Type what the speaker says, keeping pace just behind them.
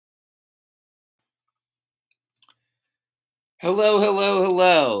Hello, hello,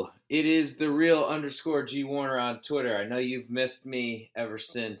 hello. It is the real underscore G Warner on Twitter. I know you've missed me ever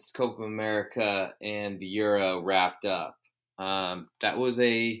since Copa America and the Euro wrapped up. That was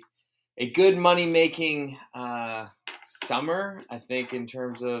a good money making summer, I think, in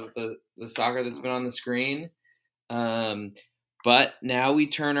terms of the soccer that's been on the screen. Um, but now we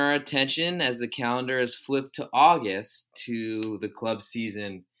turn our attention as the calendar has flipped to August to the club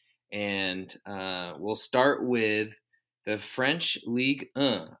season, and we'll start with the French Ligue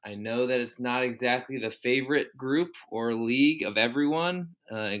 1. I know that it's not exactly the favorite group or league of everyone,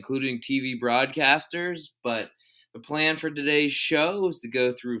 including TV broadcasters, but the plan for today's show is to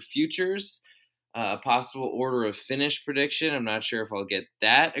go through futures, a possible order of finish prediction. I'm not sure if I'll get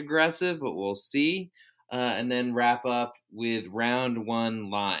that aggressive, but we'll see. And then wrap up with round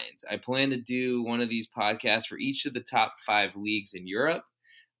one lines. I plan to do one of these podcasts for each of the top 5 leagues in Europe,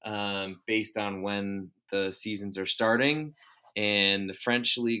 based on when the seasons are starting. And the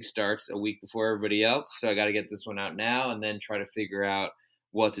French league starts a week before everybody else. So I got to get this one out now and then try to figure out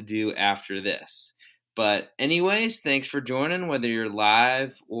what to do after this. But anyways, thanks for joining, whether you're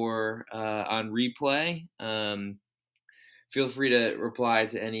live or on replay. Feel free to reply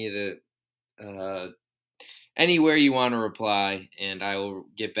to any of the anywhere you want to reply, and I will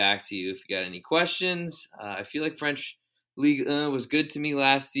get back to you if you got any questions. I feel like French League was good to me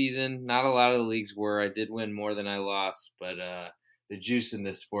last season. Not a lot of the leagues were. I did win more than I lost, but the juice in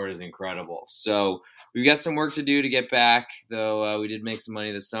this sport is incredible. So we've got some work to do to get back, though we did make some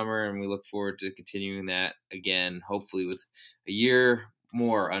money this summer, and we look forward to continuing that again, hopefully with a year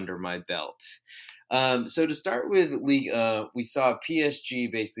more under my belt. So to start with Ligue, we saw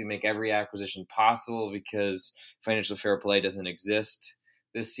PSG basically make every acquisition possible because financial fair play doesn't exist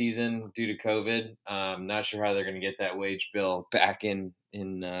this season due to COVID. Not sure how they're going to get that wage bill back in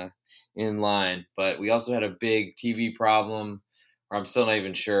line. But we also had a big TV problem, or I'm still not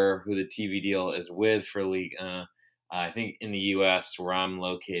even sure who the TV deal is with for Ligue. I think in the U.S. where I'm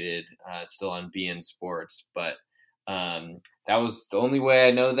located, it's still on beIN Sports, but that was the only way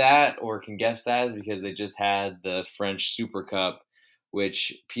I know that or can guess that is because they just had the French Super Cup,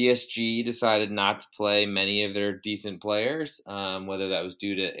 which PSG decided not to play many of their decent players, whether that was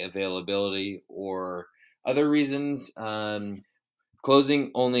due to availability or other reasons.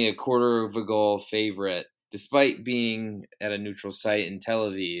 Closing only a quarter of a goal favorite, despite being at a neutral site in Tel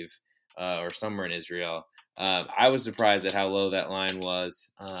Aviv or somewhere in Israel. I was surprised at how low that line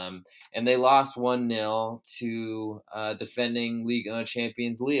was. And they lost 1-0 to defending Ligue 1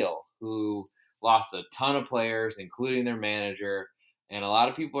 champions Lille, who lost a ton of players, including their manager. And a lot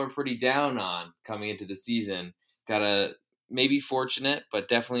of people are pretty down on coming into the season. Got a maybe fortunate, but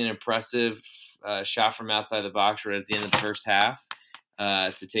definitely an impressive shot from outside the box right at the end of the first half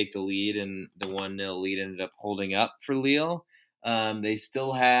to take the lead. And the 1-0 lead ended up holding up for Lille. They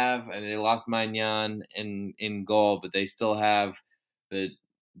still have, and they lost Magnan in goal, but they still have the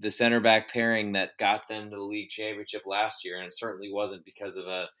center back pairing that got them to the league championship last year, and it certainly wasn't because of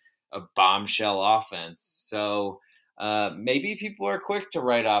a bombshell offense. So maybe people are quick to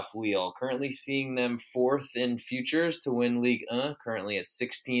write off Lille. Currently seeing them 4th in futures to win Ligue 1, currently at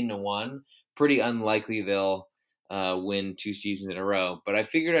 16-1. Pretty unlikely they'll win 2 seasons in a row. But I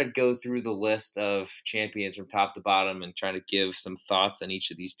figured I'd go through the list of champions from top to bottom and try to give some thoughts on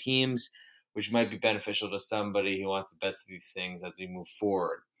each of these teams, which might be beneficial to somebody who wants to bet these things as we move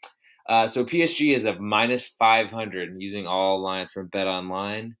forward. So PSG is a minus 500 using all lines from Bet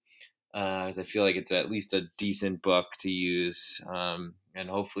Online, as I feel like it's at least a decent book to use. And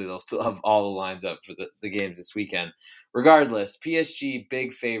hopefully they'll still have all the lines up for the games this weekend. Regardless, PSG,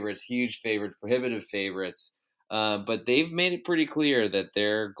 big favorites, huge favorites, prohibitive favorites. But they've made it pretty clear that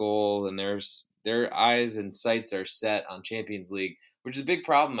their goal and their eyes and sights are set on Champions League, which is a big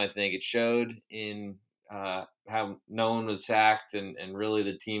problem, I think. It showed in how no one was sacked and really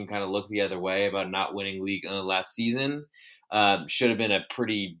the team kind of looked the other way about not winning League last season. Should have been a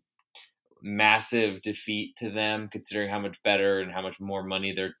pretty massive defeat to them, considering how much better and how much more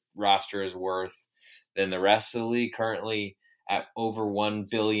money their roster is worth than the rest of the league, currently at over $1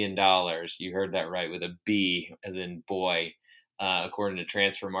 billion. You heard that right, with a B as in boy, according to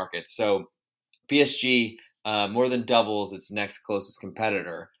Transfer Market. So PSG more than doubles its next closest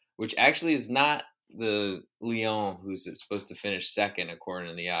competitor, which actually is not the Lyon, who's supposed to finish second according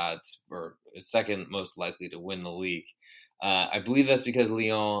to the odds, or second most likely to win the league. I believe that's because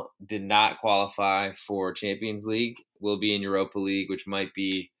Lyon did not qualify for Champions League, will be in Europa League, which might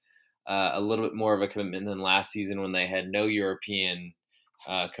be a little bit more of a commitment than last season when they had no European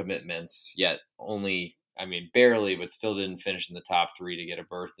commitments, yet only, I mean, barely, but still didn't finish in the top three to get a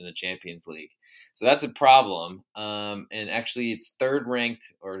berth in the Champions League. So that's a problem. And actually, it's third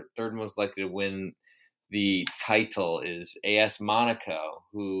ranked or third most likely to win the title is AS Monaco,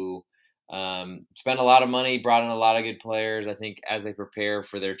 who spent a lot of money, brought in a lot of good players. I think as they prepare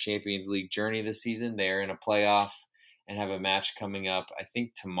for their Champions League journey this season, they're in a playoff and have a match coming up, I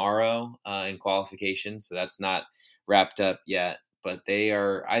think tomorrow in qualification. So that's not wrapped up yet. But they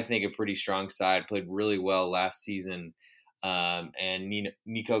are, I think, a pretty strong side. Played really well last season. And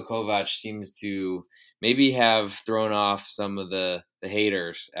Niko Kovac seems to maybe have thrown off some of the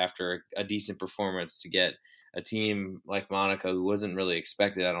haters after a decent performance to get a team like Monaco, who wasn't really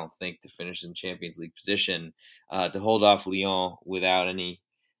expected, I don't think, to finish in Champions League position, to hold off Lyon without any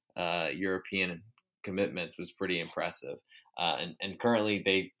European commitments was pretty impressive. And currently,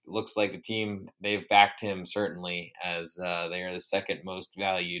 they looks like the team they've backed him certainly as they are the second most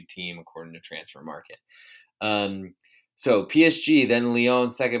valued team according to Transfer Market. So PSG, then Lyon,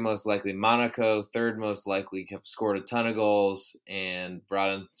 second most likely. Monaco, third most likely, have scored a ton of goals and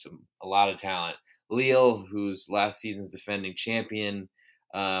brought in a lot of talent. Lille, who's last season's defending champion,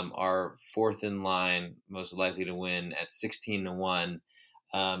 are fourth in line, most likely to win at 16-1.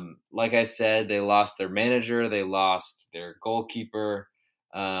 Like I said, they lost their manager, they lost their goalkeeper,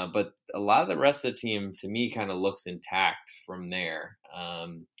 but a lot of the rest of the team, to me, kind of looks intact from there.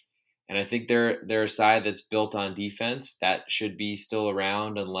 And I think they're a side that's built on defense that should be still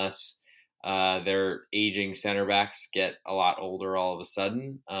around unless their aging center backs get a lot older all of a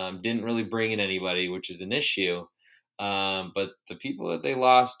sudden. Didn't really bring in anybody, which is an issue. But the people that they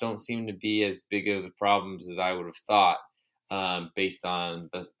lost don't seem to be as big of the problems as I would have thought, based on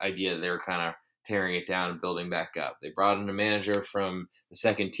the idea that they were kind of tearing it down and building back up. They brought in a manager from the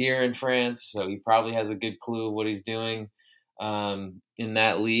second tier in France, so he probably has a good clue of what he's doing in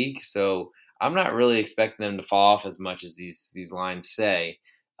that league. So I'm not really expecting them to fall off as much as these lines say.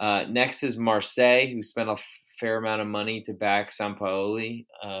 Next is Marseille, who spent a fair amount of money to back Sampaoli,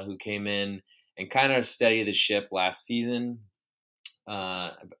 who came in and kind of steadied the ship last season,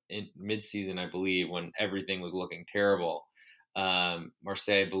 in mid-season, I believe, when everything was looking terrible.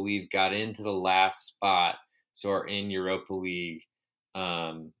 Marseille, I believe, got into the last spot, so are in Europa League,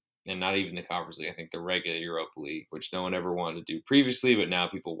 and not even the Conference League. I think the regular Europa League, which no one ever wanted to do previously, but now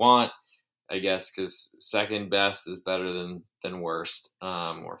people want, I guess, because second best is better than worst,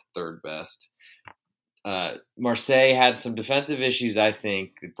 or third best. Marseille had some defensive issues, I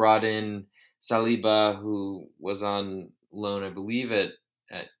think. They brought in Saliba, who was on loan, I believe, at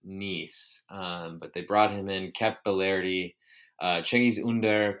Nice, but they brought him in, kept Balerdi. Cengiz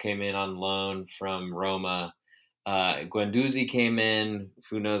Under came in on loan from Roma. Guendouzi came in.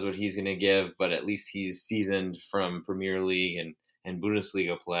 Who knows what he's going to give, but at least he's seasoned from Premier League and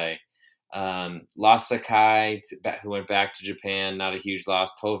Bundesliga play. Lost Sakai, who went back to Japan, not a huge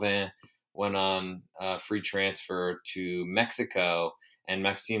loss. Tovin went on free transfer to Mexico, and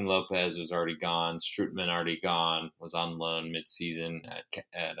Maxime Lopez was already gone. Strootman already gone, was on loan mid-season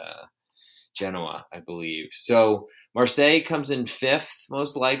at Genoa, I believe. So Marseille comes in fifth,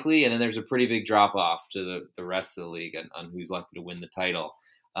 most likely, and then there's a pretty big drop-off to the rest of the league on who's likely to win the title.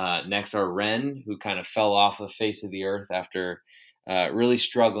 Next are Rennes, who kind of fell off the face of the earth after really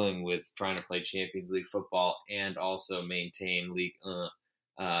struggling with trying to play Champions League football and also maintain Ligue 1,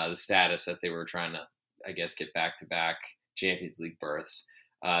 the status that they were trying to, I guess, get back-to-back Champions League berths.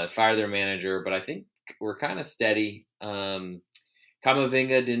 Fired their manager, but I think we're kind of steady.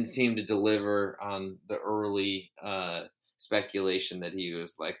 Camavinga didn't seem to deliver on the early speculation that he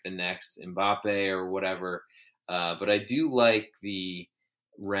was like the next Mbappe or whatever. But I do like the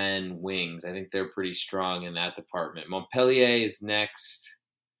Rennes wings. I think they're pretty strong in that department. Montpellier is next.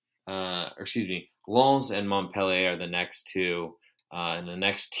 Lens and Montpellier are the next two in the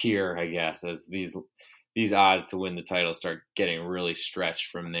next tier, I guess, as these odds to win the title start getting really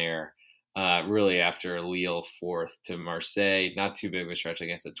stretched from there. Really after Lille fourth to Marseille, not too big of a stretch, I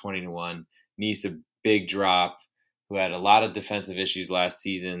guess, at 20-1. Nice, a big drop, who had a lot of defensive issues last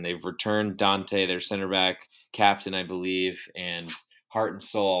season. They've returned Dante, their center back captain, I believe, and heart and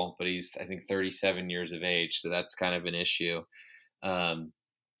soul, but he's, I think, 37 years of age, so that's kind of an issue. And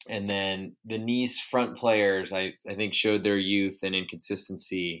then the Nice front players, I think, showed their youth and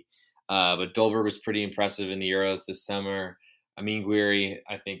inconsistency. But Dolberg was pretty impressive in the Euros this summer. Amin Gouiri,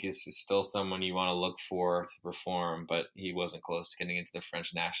 I think, is still someone you want to look for to perform, but he wasn't close to getting into the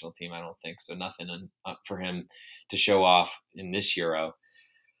French national team, I don't think. So nothing for him to show off in this Euro.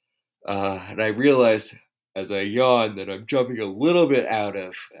 And I realized as I yawn that I'm jumping a little bit out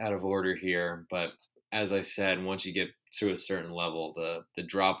of order here, but as I said, once you get to a certain level, the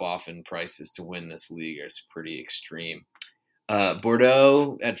drop off in prices to win this league is pretty extreme.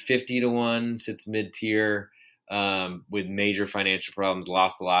 Bordeaux at 50-1 sits mid tier with major financial problems,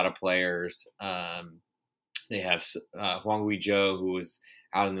 lost a lot of players. They have Huang Guizhou, who was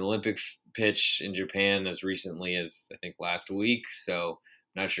out in the Olympic pitch in Japan as recently as I think last week. So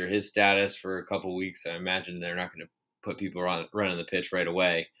I'm not sure his status for a couple weeks. I imagine they're not going to put people running the pitch right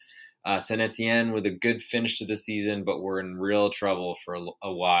away. Saint Etienne with a good finish to the season, but we're in real trouble for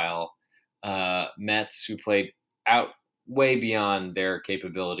a while. Metz, who played out way beyond their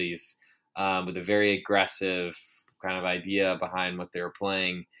capabilities with a very aggressive kind of idea behind what they were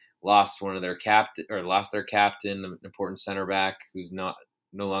playing, lost their captain, an important center back who's no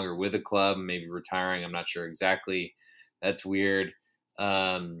longer with the club, maybe retiring. I'm not sure exactly. That's weird.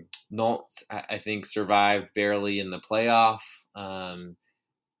 Nantes, I think, survived barely in the playoff.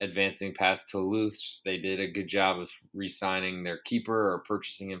 Advancing past Toulouse. They did a good job of re-signing their keeper or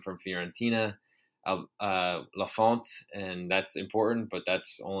purchasing him from Fiorentina, Lafont, and that's important, but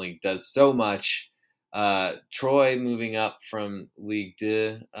that's only does so much. Troy moving up from Ligue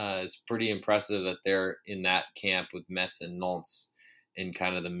 2 is pretty impressive that they're in that camp with Metz and Nantes in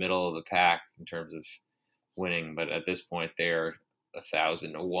kind of the middle of the pack in terms of winning, but at this point they're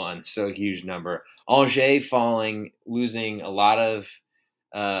 1,000-1, so a huge number. Angers falling, losing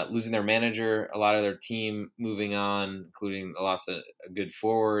their manager, a lot of their team moving on, including a loss of a good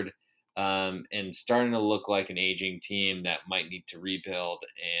forward, and starting to look like an aging team that might need to rebuild.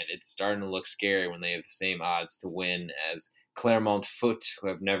 And it's starting to look scary when they have the same odds to win as Clermont Foot, who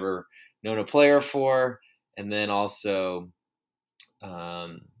I've never known a player for. And then also,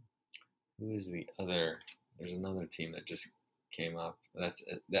 who is the other? There's another team that just came up.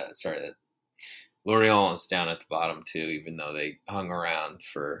 Lorient is down at the bottom too, even though they hung around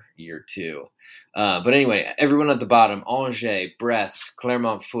for year 2. But anyway, everyone at the bottom: Angers, Brest,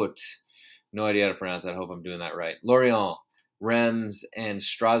 Clermont Foot. No idea how to pronounce that. I hope I'm doing that right. Lorient, Reims, and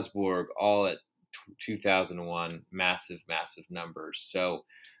Strasbourg, all at 2,001. Massive, massive numbers. So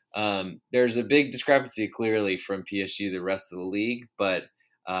there's a big discrepancy clearly from PSG to the rest of the league, but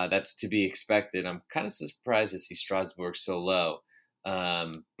that's to be expected. I'm kind of surprised to see Strasbourg so low.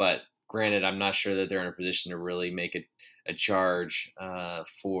 But granted, I'm not sure that they're in a position to really make a charge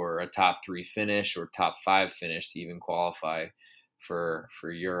for a top 3 finish or top 5 finish to even qualify for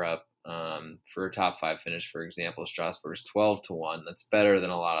Europe. For a top 5 finish, for example, Strasbourg is 12-1. That's better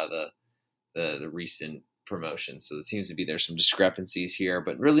than a lot of the recent promotions. So it seems to be there's some discrepancies here,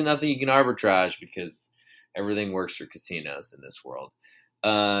 but really nothing you can arbitrage because everything works for casinos in this world.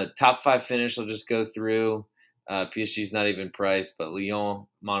 Top 5 finish, I'll just go through. PSG's not even priced, but Lyon,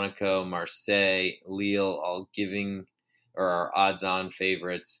 Monaco, Marseille, Lille, all are odds-on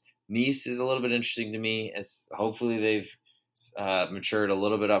favorites. Nice is a little bit interesting to me, as hopefully they've matured a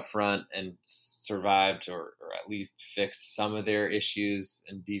little bit up front and survived or at least fixed some of their issues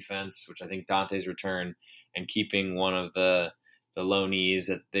in defense, which I think Dante's return and keeping one of the loanees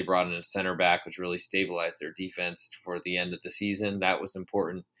that they brought in a center back, which really stabilized their defense for the end of the season. That was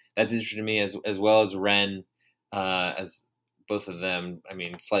important. That's interesting to me as well as Rennes, as both of them, I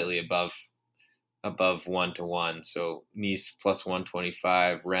mean, slightly above 1-1. So Nice plus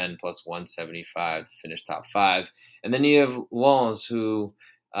 125, Rennes plus 175 to finish top 5. And then you have Lens, who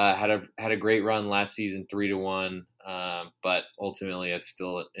had a great run last season, 3-1, but ultimately it's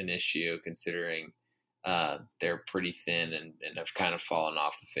still an issue considering they're pretty thin and have kind of fallen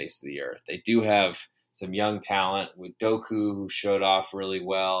off the face of the earth. They do have some young talent with Doku, who showed off really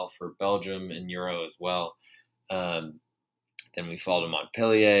well for Belgium and Euro as well. Then we followed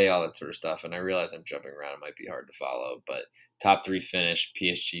Montpellier, all that sort of stuff. And I realize I'm jumping around. It might be hard to follow, but top 3 finish,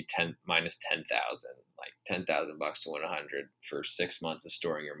 PSG minus 10,000, like $10,000 to win 100 for 6 months of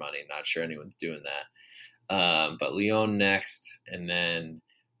storing your money. Not sure anyone's doing that. But Lyon next, and then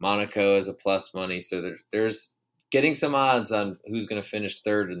Monaco is a plus money. So there's getting some odds on who's going to finish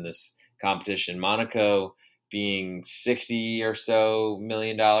third in this competition. Monaco being $60 or so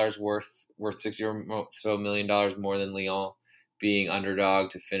million worth $60 or so million more than Lyon, being underdog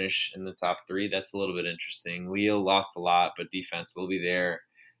to finish in the top 3. That's a little bit interesting. Lille lost a lot, but defense will be there.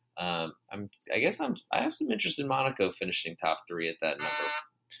 I have some interest in Monaco finishing top 3 at that number,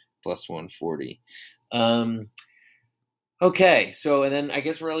 plus 140. Okay, so and then I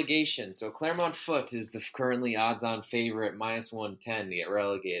guess relegation. So Clermont Foot is the currently odds-on favorite, minus 110 to get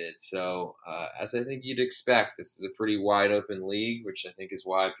relegated. So as I think you'd expect, this is a pretty wide-open league, which I think is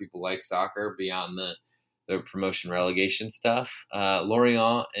why people like soccer beyond the promotion relegation stuff.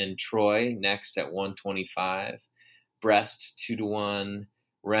 Lorient and Troy next at 125. Brest 2-1.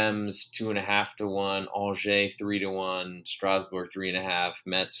 Reims 2.5 to 1, Angers 3 to 1, Strasbourg 3.5,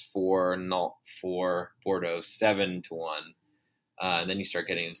 Metz 4, Nantes 4, Bordeaux 7 to 1. And then you start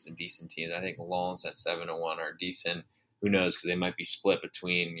getting into some decent teams. I think Lens at 7 to 1 are decent. Who knows? Because they might be split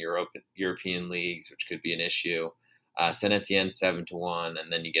between European leagues, which could be an issue. Saint Etienne 7 to 1,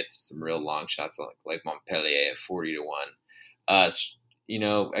 and then you get to some real long shots like Montpellier at 40 to 1.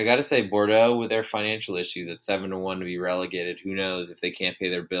 I got to say, Bordeaux, with their financial issues at 7 to 1 to be relegated, who knows if they can't pay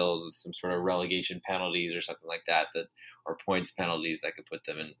their bills with some sort of relegation penalties or something like that, or points penalties that could put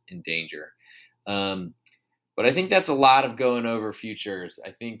them in danger. But I think that's a lot of going over futures.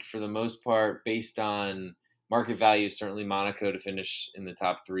 I think for the most part, based on market value, certainly Monaco to finish in the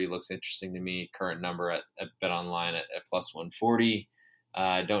top 3 looks interesting to me. Current number at BetOnline at plus 140.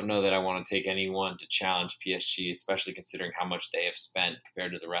 I don't know that I want to take anyone to challenge PSG, especially considering how much they have spent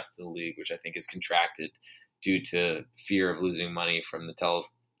compared to the rest of the league, which I think is contracted due to fear of losing money from the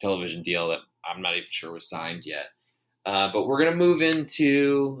television deal that I'm not even sure was signed yet. But we're going to move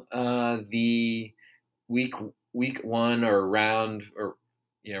into the week one or round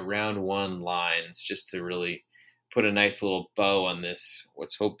one lines, just to really put a nice little bow on this,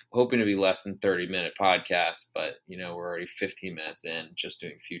 what's hoping to be less than 30-minute podcast, but we're already 15 minutes in just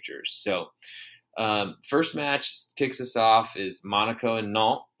doing futures. So first match kicks us off is Monaco and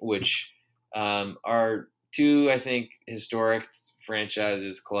Nantes, which are two, I think, historic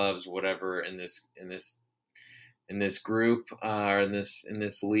franchises, clubs, whatever, in this group or in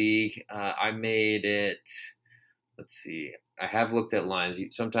this league. I made it. Let's see. I have looked at lines.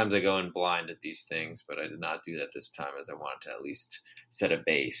 Sometimes I go in blind at these things, but I did not do that this time, as I wanted to at least set a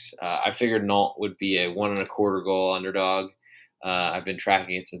base. I figured Nantes would be a 1.25 goal underdog. I've been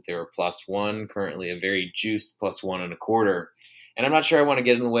tracking it since they were +1. Currently, a very juiced +1.25. And I'm not sure I want to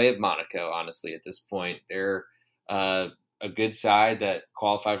get in the way of Monaco, honestly, at this point. They're a good side that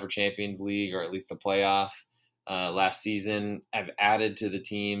qualified for Champions League or at least the playoff last season. I've added to the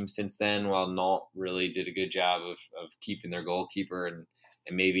team since then, while Nantes really did a good job of keeping their goalkeeper and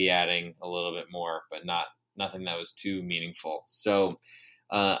maybe adding a little bit more, but nothing that was too meaningful. So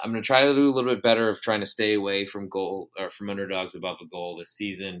I'm going to try to do a little bit better of trying to stay away from goal or from underdogs above a goal this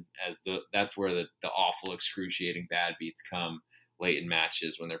season, as that's where the awful, excruciating bad beats come late in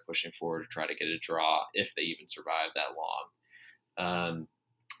matches when they're pushing forward to try to get a draw, if they even survive that long.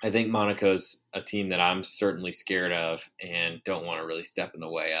 I think Monaco's a team that I'm certainly scared of and don't want to really step in the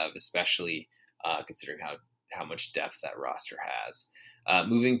way of, especially considering how much depth that roster has.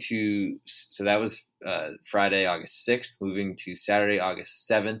 So that was Friday, August 6th, moving to Saturday, August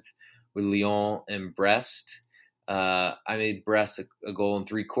 7th with Lyon and Brest. I made Brest a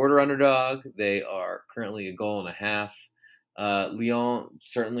 1.75 underdog. They are currently 1.5 goals. Lyon,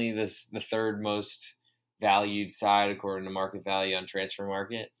 certainly the third most valued side according to market value on Transfer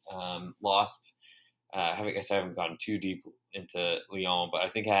Market. Lost. I guess I haven't gone too deep into Lyon, but I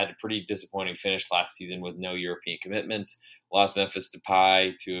think I had a pretty disappointing finish last season with no European commitments. Lost Memphis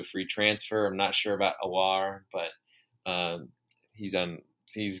Depay to a free transfer. I'm not sure about Aouar, but he's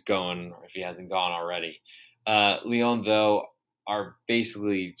going if he hasn't gone already. Lyon, though, are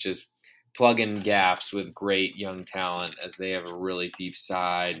basically just plug-in gaps with great young talent, as they have a really deep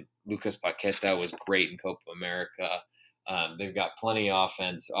side. Lucas Paqueta was great in Copa America. They've got plenty of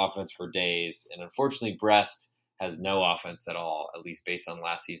offense for days. And unfortunately, Brest has no offense at all, at least based on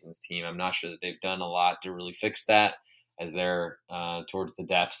last season's team. I'm not sure that they've done a lot to really fix that, as they're towards the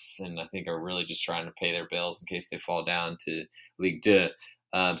depths, and I think are really just trying to pay their bills in case they fall down to Ligue 2.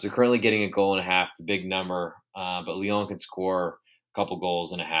 So currently getting 1.5 goals. It's a big number, but Lyon can score couple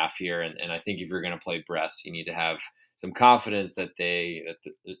goals and a half here, and I think if you're going to play Brest, you need to have some confidence that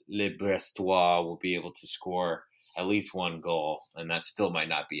Les Brestois will be able to score at least 1 goal, and that still might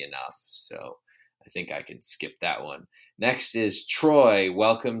not be enough. So I think I can skip that one. Next is Troyes.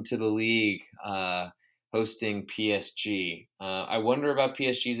 Welcome to the league, hosting PSG. I wonder about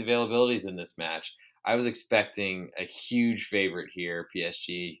PSG's availabilities in this match. I was expecting a huge favorite here,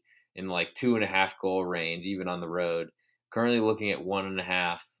 PSG, in like 2.5 goal range, even on the road. Currently looking at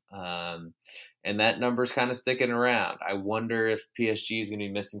 1.5, and that number's kind of sticking around. I wonder if PSG is going to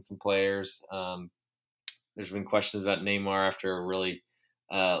be missing some players. There's been questions about Neymar after a really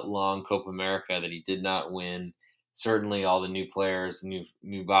long Copa America that he did not win. Certainly all the new players,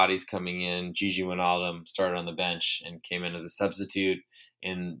 new bodies coming in. Gigi Wijnaldum started on the bench and came in as a substitute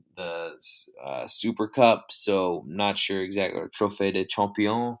in the Super Cup, so not sure exactly, or Trophée des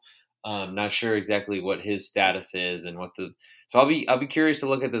Champions. Not sure exactly what his status is and so I'll be curious to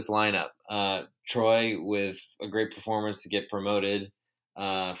look at this lineup. Troyes with a great performance to get promoted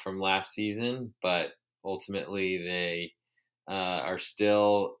from last season, but ultimately they are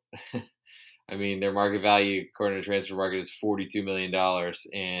still. I mean, their market value, according to Transfer Market, is $42 million,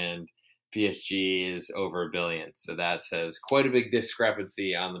 and PSG is over $1 billion. So that says quite a big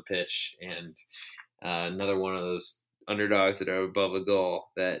discrepancy on the pitch, and another one of those underdogs that are above a goal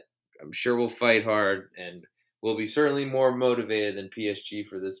that I'm sure will fight hard and will be certainly more motivated than PSG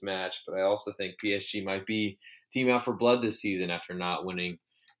for this match. But I also think PSG might be team out for blood this season after not winning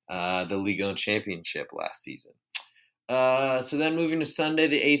the Ligue championship last season. So then moving to Sunday,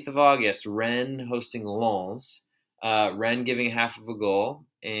 the 8th of August, Rennes hosting Lens. Rennes giving half of a goal,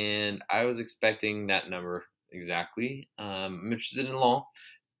 and I was expecting that number exactly. I'm interested in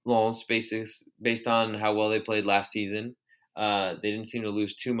Lens based on how well they played last season. They didn't seem to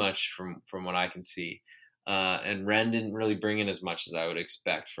lose too much from what I can see. And Rennes didn't really bring in as much as I would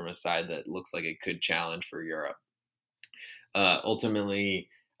expect from a side that looks like it could challenge for Europe. Ultimately,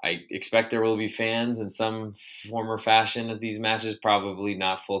 I expect there will be fans in some form or fashion at these matches, probably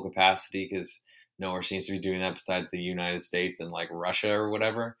not full capacity because nowhere seems to be doing that besides the United States and like Russia or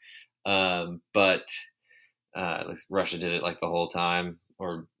whatever. But Russia did it like the whole time,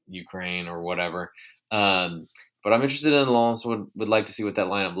 or Ukraine or whatever. But I'm interested in Lens. Would like to see what that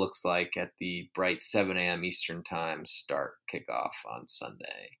lineup looks like at the bright 7 a.m. Eastern Time start kickoff on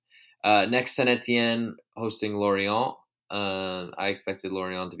Sunday. Next, Saint Etienne hosting Lorient. I expected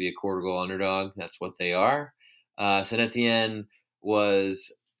Lorient to be a quarter goal underdog. That's what they are. Saint Etienne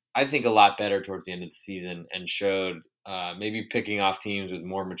was, I think, a lot better towards the end of the season and showed maybe picking off teams with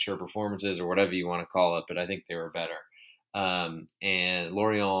more mature performances or whatever you want to call it, but I think they were better. And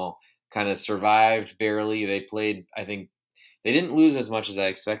Lorient kind of survived barely. They played, I think, they didn't lose as much as I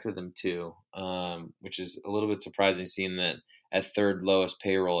expected them to, which is a little bit surprising seeing that at third lowest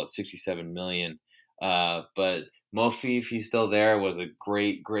payroll at 67 million. But Mofi, if he's still there, was a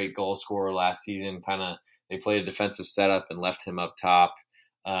great goal scorer last season. They played a defensive setup and left him up top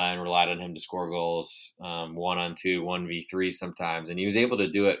and relied on him to score goals 1-on-2, 1v3 sometimes. And he was able to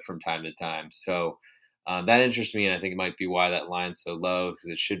do it from time to time. So that interests me, and I think it might be why that line's so low, because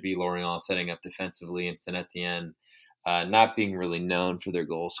it should be Lorient setting up defensively and Saint Etienne not being really known for their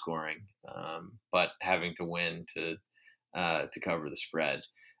goal scoring, but having to win to cover the spread.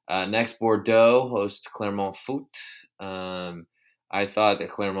 Next, Bordeaux hosts Clermont Foot. I thought that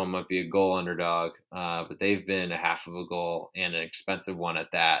Clermont might be a goal underdog, but they've been a half of a goal and an expensive one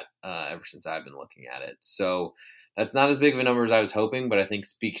at that ever since I've been looking at it. So that's not as big of a number as I was hoping, but I think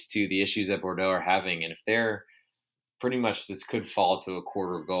speaks to the issues that Bordeaux are having. And if they're pretty much, this could fall to a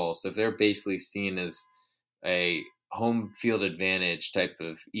quarter goal. So if they're basically seen as a home field advantage type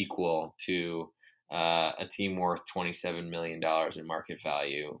of equal to a team worth $27 million in market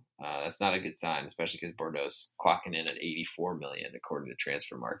value, that's not a good sign, especially because Bordeaux's clocking in at $84 million according to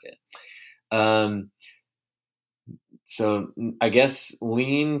Transfer Market. So I guess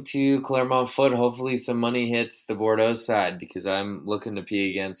lean to Clermont Foot. Hopefully some money hits the Bordeaux side, because I'm looking to pee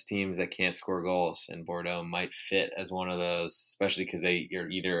against teams that can't score goals, and Bordeaux might fit as one of those, especially because they are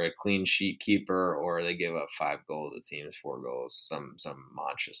either a clean sheet keeper or they give up 5 goals. It seems 4 goals, some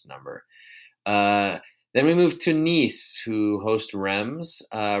monstrous number. Then we move to Nice, who host Reims.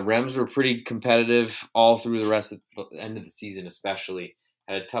 Reims were pretty competitive all through the rest of the end of the season, especially.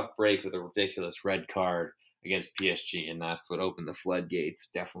 Had a tough break with a ridiculous red card against PSG, and that's what opened the floodgates.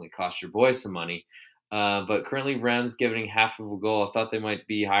 Definitely cost your boys some money. But currently Reims giving half of a goal. I thought they might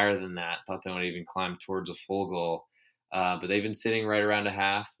be higher than that. I thought they might even climb towards a full goal. But they've been sitting right around a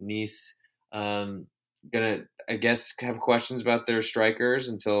half. Nice gonna, I guess, have questions about their strikers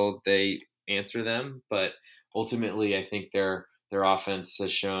until they answer them. But ultimately, I think their offense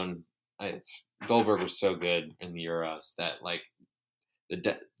has shown. Dolberg was so good in the Euros that like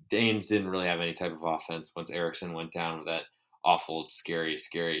the Danes didn't really have any type of offense once Eriksson went down with that awful, scary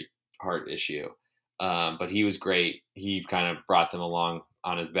heart issue. But he was great. He kind of brought them along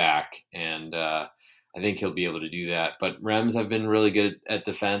on his back, and I think he'll be able to do that. But Reims have been really good at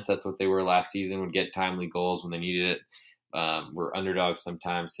defense. That's what they were last season, would get timely goals when they needed it. Were underdogs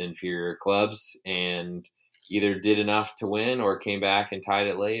sometimes to inferior clubs, and either did enough to win or came back and tied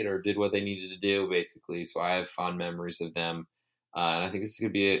it late or did what they needed to do, basically. So I have fond memories of them. And I think this is going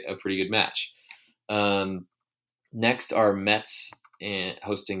to be a pretty good match. Next are Metz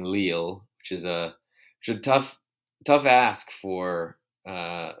hosting Lille, which is a tough ask for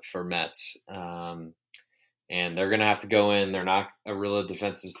Metz. And they're going to have to go in. They're not a real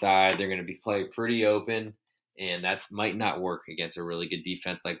defensive side. They're going to be playing pretty open, and that might not work against a really good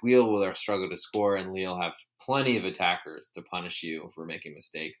defense like Lille, will their struggle to score, and Lille have plenty of attackers to punish you for making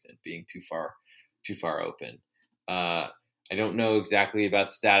mistakes and being too far open. I don't know exactly about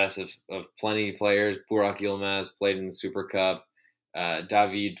the status of plenty of players. Burak Yilmaz played in the Super Cup.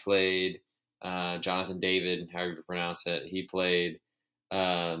 David played. Jonathan David, however you pronounce it, he played.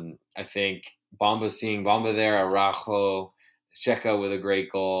 I think seeing Bamba there, Araujo, Checo with a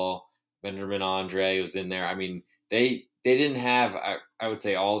great goal. Benjamin Andre was in there. I mean, they didn't have, I would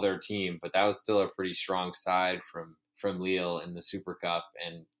say, all their team, but that was still a pretty strong side from Lille in the Super Cup,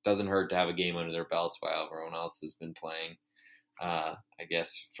 and doesn't hurt to have a game under their belts while everyone else has been playing, I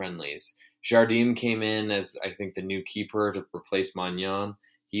guess, friendlies. Jardim came in as, I think, the new keeper to replace Magnan.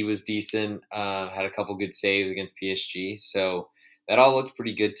 He was decent, had a couple good saves against PSG, so that all looked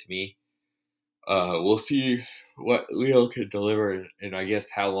pretty good to me. We'll see what Leo can deliver and I guess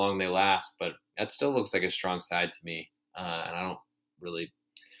how long they last, but that still looks like a strong side to me. And I don't really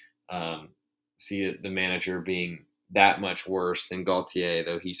see the manager being that much worse than Gaultier,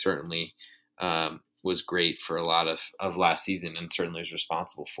 though he certainly was great for a lot of last season and certainly was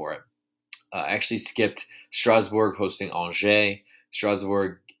responsible for it. I actually skipped Strasbourg hosting Angers.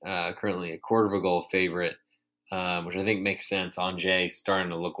 Strasbourg currently a quarter of a goal favorite, which I think makes sense. Angers starting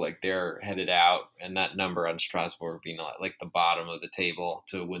to look like they're headed out, and that number on Strasbourg being like the bottom of the table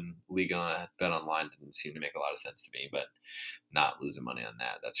to win Ligue at Bet Online didn't seem to make a lot of sense to me, but not losing money on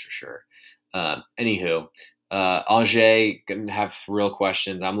that, that's for sure. Anywho, Angers gonna have real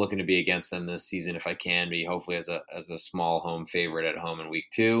questions. I'm looking to be against them this season if I can be, hopefully as a small home favorite at home in week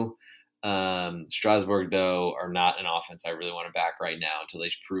 2. Strasbourg, though, are not an offense I really want to back right now until they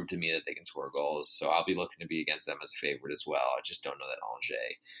prove to me that they can score goals. So I'll be looking to be against them as a favorite as well. I just don't know that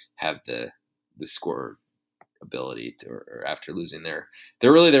Angers have the score ability to, or after losing they're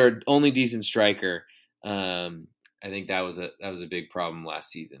really their only decent striker. I think that was a big problem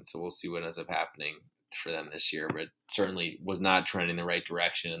last season. So we'll see what ends up happening for them this year, but certainly was not trending the right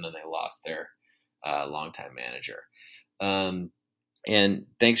direction. And then they lost their longtime manager. And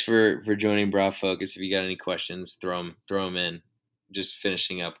thanks for joining Broad Focus. If you got any questions, throw them in. Just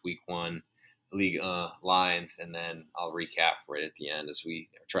finishing up week 1 Ligue lines, and then I'll recap right at the end as we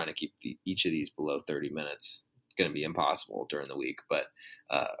are trying to keep each of these below 30 minutes. It's going to be impossible during the week, but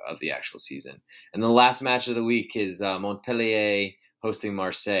of the actual season. And the last match of the week is Montpellier hosting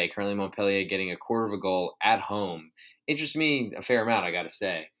Marseille. Currently, Montpellier getting a quarter of a goal at home. Interests me a fair amount, I got to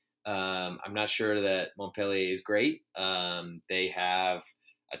say. I'm not sure that Montpellier is great. They have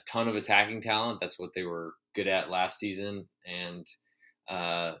a ton of attacking talent. That's what they were good at last season. And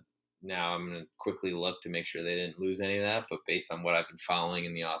now I'm going to quickly look to make sure they didn't lose any of that. But based on what I've been following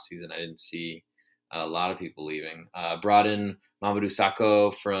in the offseason, I didn't see a lot of people leaving. Brought in Mamadou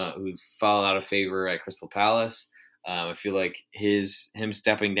Sakho, who fell out of favor at Crystal Palace. I feel like him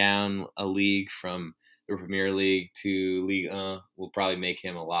stepping down a league from the Premier League to Ligue 1 will probably make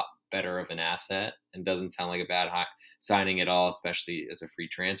him a lot better of an asset, and doesn't sound like a bad signing at all, especially as a free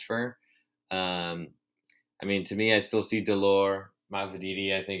transfer. I mean, to me, I still see Delors.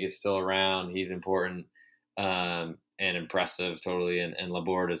 Mavadidi, I think, is still around. He's important and impressive, totally, and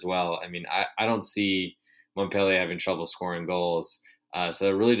Laborde as well. I mean, I don't see Montpellier having trouble scoring goals. So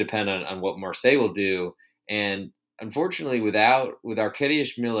it really depends on what Marseille will do. And unfortunately, with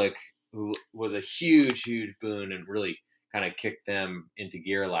Arkadiusz Milik, who was a huge boon and really kind of kicked them into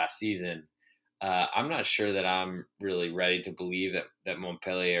gear last season, I'm not sure that I'm really ready to believe that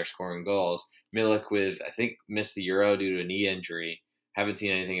Montpellier are scoring goals. Milik, I think, missed the Euro due to a knee injury. Haven't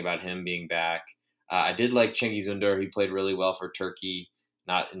seen anything about him being back. I did like Cengiz Ünder. He played really well for Turkey,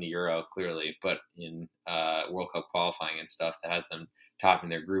 not in the Euro, clearly, but in World Cup qualifying and stuff that has them topping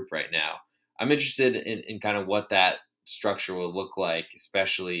their group right now. I'm interested in kind of what that structure will look like,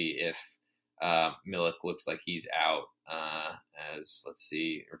 especially if Milik looks like he's out as, let's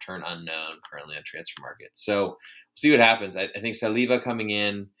see, return unknown currently on transfer market. So we'll see what happens. I think Saliba coming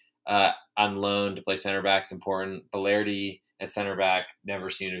in on loan to play center back is important. Balerdi at center back never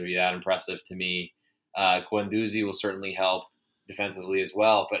seemed to be that impressive to me. Guendouzi will certainly help defensively as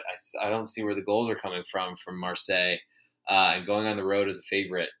well, but I don't see where the goals are coming from Marseille. And going on the road as a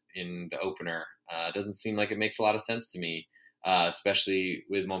favorite in the opener doesn't seem like it makes a lot of sense to me, especially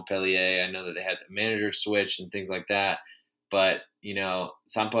with Montpellier. I know that they had the manager switch and things like that, but,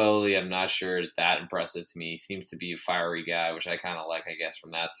 Sampaoli, I'm not sure is that impressive to me. He seems to be a fiery guy, which I kind of like, I guess,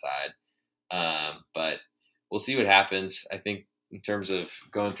 from that side. But we'll see what happens. I think in terms of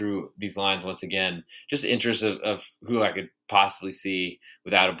going through these lines once again, just interest of who I could possibly see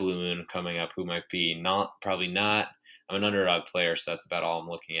without a blue moon coming up, who might be probably not. I'm an underdog player, so that's about all I'm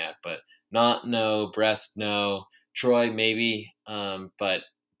looking at. But no, Brest, no, Troy, maybe, but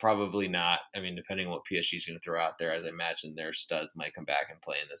probably not. I mean, depending on what PSG is going to throw out there, as I imagine their studs might come back and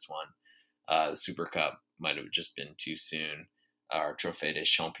play in this one. The Super Cup might have just been too soon. Or Trophée des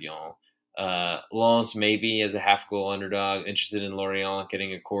Champions. Lens maybe as a half goal underdog. Interested in Lorient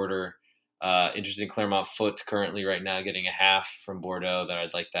getting a quarter. Interested in Clermont Foot currently right now getting a half from Bordeaux. That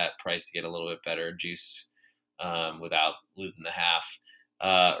I'd like that price to get a little bit better juice without losing the half.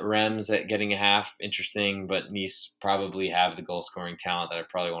 Reims at getting a half, interesting, but Nice probably have the goal scoring talent that I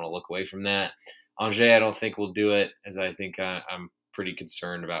probably want to look away from that. Angers, I don't think will do it, as I think I'm pretty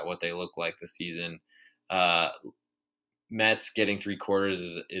concerned about what they look like this season. Mets getting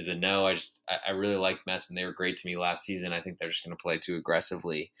 3/4 is a no. I really liked Mets and they were great to me last season. I think they're just going to play too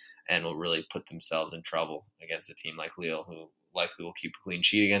aggressively and will really put themselves in trouble against a team like Lille, who likely will keep a clean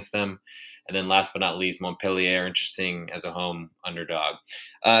sheet against them. And then last but not least, Montpellier, interesting as a home underdog.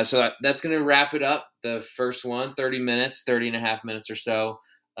 That's going to wrap it up. The first one, 30 minutes, 30 and a half minutes or so.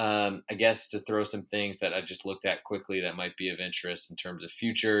 I guess to throw some things that I just looked at quickly that might be of interest in terms of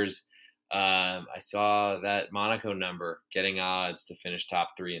futures. I saw that Monaco number getting odds to finish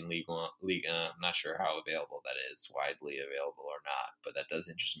top 3 in Ligue. I'm not sure how available that is, widely available or not, but that does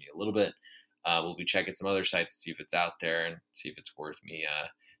interest me a little bit. We'll be checking some other sites to see if it's out there and see if it's worth me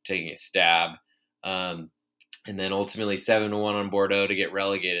taking a stab. And then ultimately 7-1 on Bordeaux to get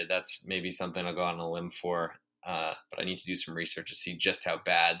relegated. That's maybe something I'll go on a limb for. But I need to do some research to see just how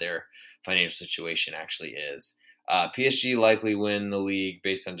bad their financial situation actually is. PSG likely win the league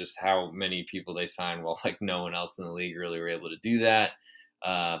based on just how many people they sign, while like no one else in the league really were able to do that.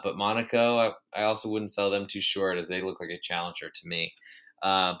 But Monaco, I also wouldn't sell them too short, as they look like a challenger to me.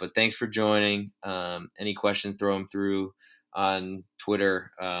 But thanks for joining. Any questions, throw them through on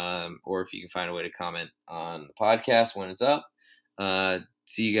Twitter, or if you can find a way to comment on the podcast when it's up.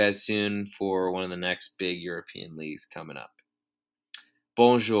 See you guys soon for one of the next big European leagues coming up.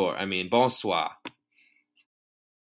 Bonsoir.